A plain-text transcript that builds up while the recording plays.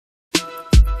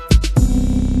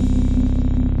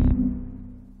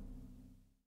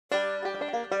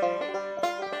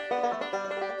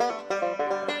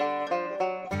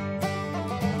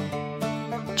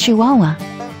Chihuahua.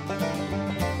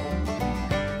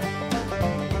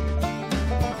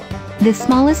 The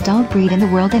smallest dog breed in the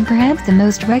world and perhaps the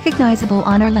most recognizable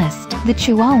on our list, the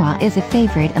Chihuahua is a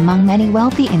favorite among many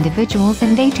wealthy individuals,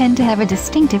 and they tend to have a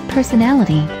distinctive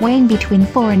personality, weighing between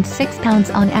 4 and 6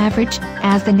 pounds on average.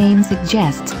 As the name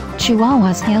suggests,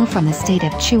 Chihuahuas hail from the state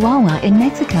of Chihuahua in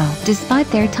Mexico. Despite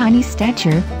their tiny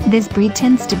stature, this breed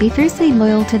tends to be fiercely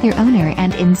loyal to their owner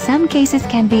and in some cases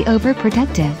can be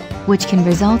overprotective, which can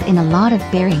result in a lot of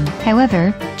bearing.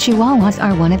 However, Chihuahuas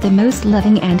are one of the most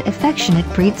loving and affectionate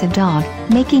breeds of dog,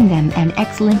 making them an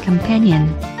excellent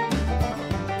companion.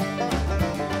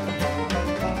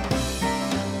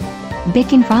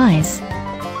 Bacon fries.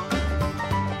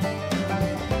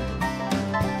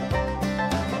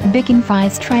 Bacon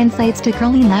fries translates to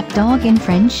curly lap dog in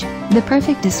French, the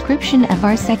perfect description of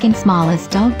our second smallest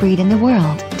dog breed in the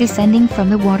world, descending from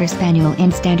the Water Spaniel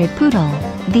and Standard Poodle.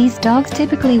 These dogs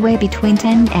typically weigh between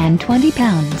 10 and 20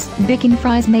 pounds. Bacon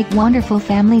fries make wonderful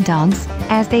family dogs,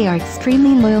 as they are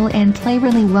extremely loyal and play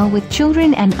really well with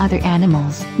children and other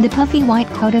animals. The puffy white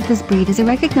coat of this breed is a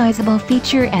recognizable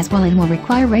feature as well and will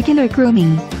require regular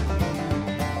grooming.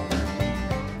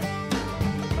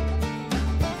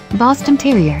 Boston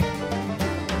Terrier.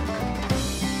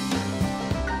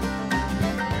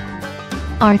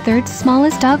 Our third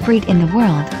smallest dog breed in the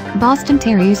world, Boston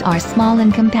Terriers are small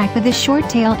and compact with a short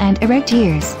tail and erect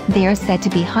ears. They are said to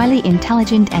be highly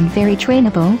intelligent and very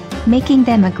trainable, making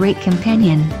them a great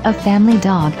companion. A family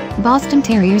dog, Boston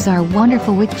Terriers are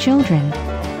wonderful with children.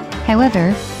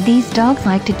 However, these dogs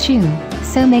like to chew,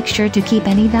 so make sure to keep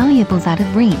any valuables out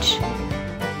of reach.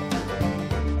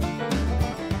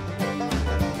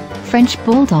 French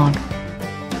Bulldog.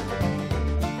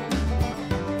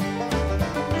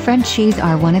 Frenchies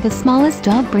are one of the smallest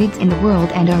dog breeds in the world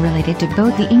and are related to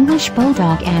both the English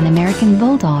Bulldog and American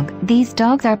Bulldog. These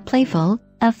dogs are playful,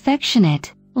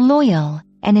 affectionate, loyal,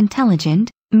 and intelligent,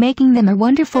 making them a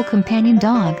wonderful companion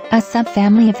dog. A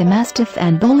subfamily of the Mastiff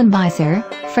and Bull and Boxer,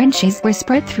 Frenchies were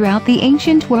spread throughout the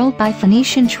ancient world by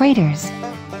Phoenician traders.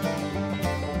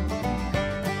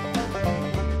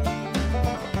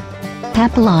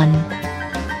 Papillon.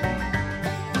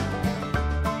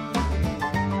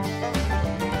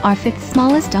 Our fifth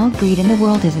smallest dog breed in the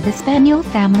world is of the Spaniel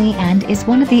family and is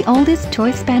one of the oldest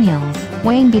toy spaniels,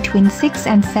 weighing between 6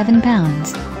 and 7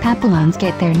 pounds. Papillons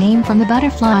get their name from the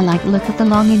butterfly-like look of the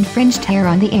long and fringed hair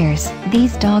on the ears.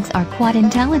 These dogs are quite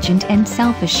intelligent and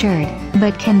self-assured,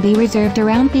 but can be reserved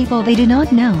around people they do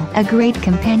not know. A great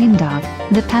companion dog,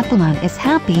 the Papillon is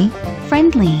happy,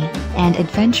 friendly, and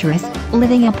adventurous,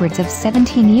 living upwards of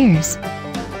 17 years.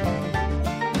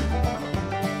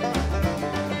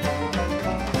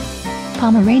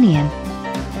 Pomeranian.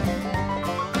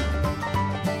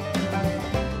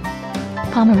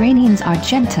 Pomeranians are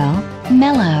gentle,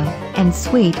 mellow, and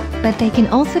sweet, but they can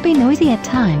also be noisy at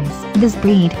times. This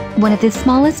breed, one of the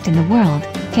smallest in the world,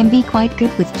 can be quite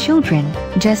good with children,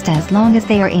 just as long as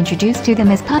they are introduced to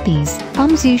them as puppies.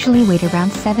 Poms usually weigh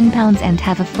around 7 pounds and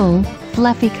have a full,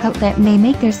 fluffy coat that may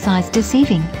make their size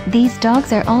deceiving. These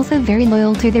dogs are also very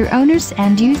loyal to their owners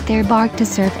and use their bark to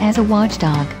serve as a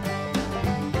watchdog.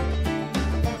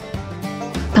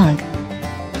 Pug.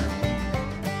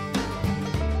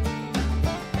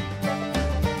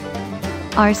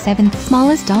 Our seventh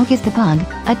smallest dog is the Pug,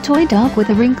 a toy dog with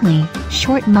a wrinkly,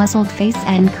 short-muzzled face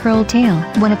and curled tail.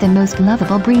 One of the most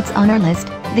lovable breeds on our list,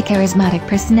 the charismatic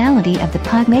personality of the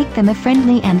Pug make them a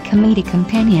friendly and comedic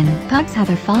companion. Pugs have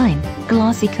a fine,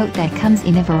 glossy coat that comes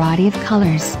in a variety of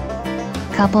colors.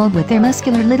 Coupled with their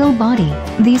muscular little body,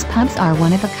 these pups are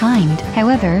one of a kind.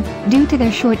 However, due to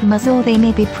their short muzzle they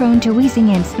may be prone to wheezing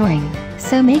and snoring,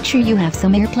 so make sure you have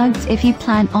some earplugs if you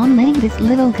plan on letting this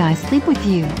little guy sleep with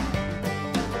you.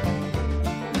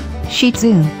 Shih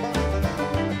Tzu.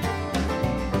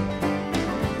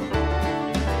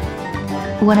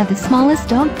 One of the smallest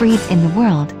dog breeds in the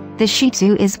world, the Shih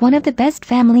Tzu is one of the best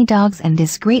family dogs and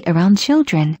is great around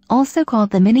children. Also called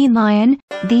the mini lion,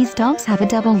 these dogs have a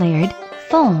double-layered,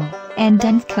 full, and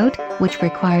dense coat, which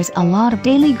requires a lot of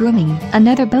daily grooming.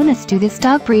 Another bonus to this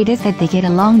dog breed is that they get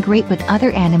along great with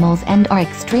other animals and are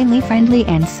extremely friendly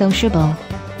and sociable.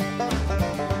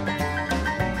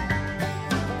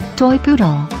 Toy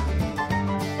Poodle.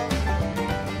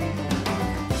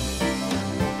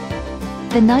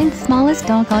 The ninth smallest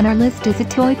dog on our list is a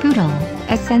toy poodle,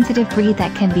 a sensitive breed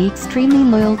that can be extremely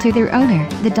loyal to their owner.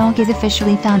 The dog is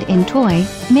officially found in toy,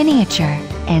 miniature,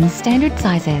 and standard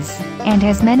sizes, and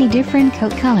has many different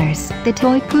coat colors. The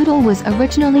toy poodle was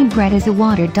originally bred as a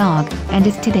water dog, and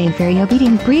is today a very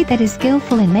obedient breed that is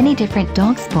skillful in many different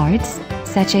dog sports,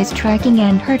 such as tracking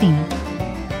and herding.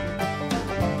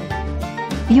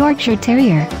 Yorkshire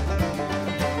Terrier.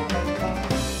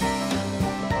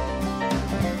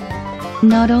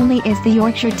 Not only is the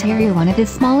Yorkshire Terrier one of the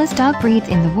smallest dog breeds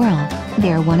in the world,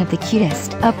 they are one of the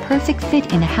cutest. A perfect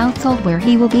fit in a household where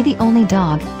he will be the only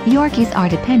dog. Yorkies are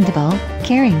dependable,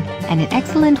 caring, and an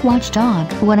excellent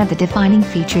watchdog. One of the defining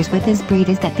features with this breed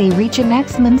is that they reach a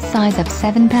maximum size of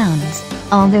 7 pounds.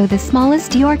 Although the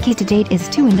smallest Yorkie to date is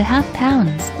 2.5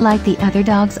 pounds. Like the other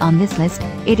dogs on this list,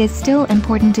 it is still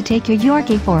important to take your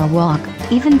Yorkie for a walk,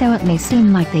 even though it may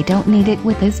seem like they don't need it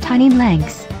with those tiny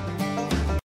legs.